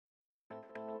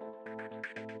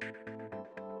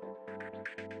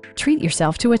Treat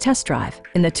yourself to a test drive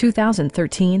in the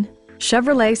 2013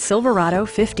 Chevrolet Silverado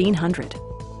 1500.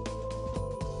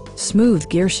 Smooth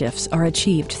gear shifts are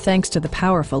achieved thanks to the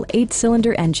powerful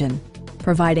 8-cylinder engine,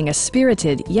 providing a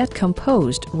spirited yet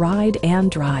composed ride and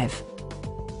drive.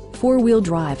 4-wheel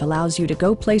drive allows you to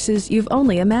go places you've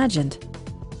only imagined.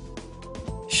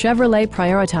 Chevrolet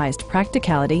prioritized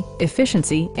practicality,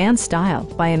 efficiency, and style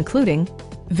by including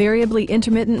variably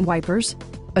intermittent wipers,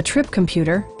 a trip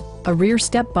computer, a rear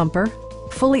step bumper,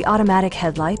 fully automatic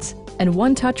headlights, and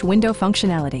one-touch window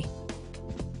functionality.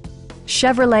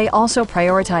 Chevrolet also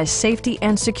prioritized safety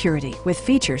and security with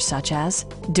features such as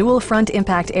dual front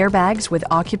impact airbags with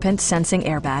occupant sensing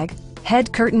airbag,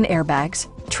 head curtain airbags,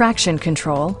 traction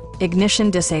control,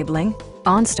 ignition disabling,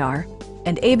 OnStar,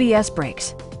 and ABS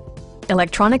brakes.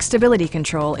 Electronic stability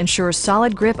control ensures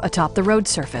solid grip atop the road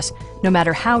surface, no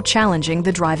matter how challenging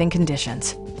the driving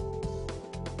conditions.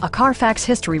 A Carfax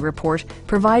history report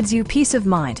provides you peace of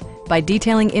mind by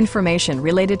detailing information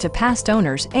related to past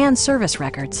owners and service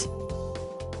records.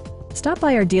 Stop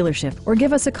by our dealership or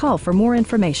give us a call for more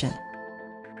information.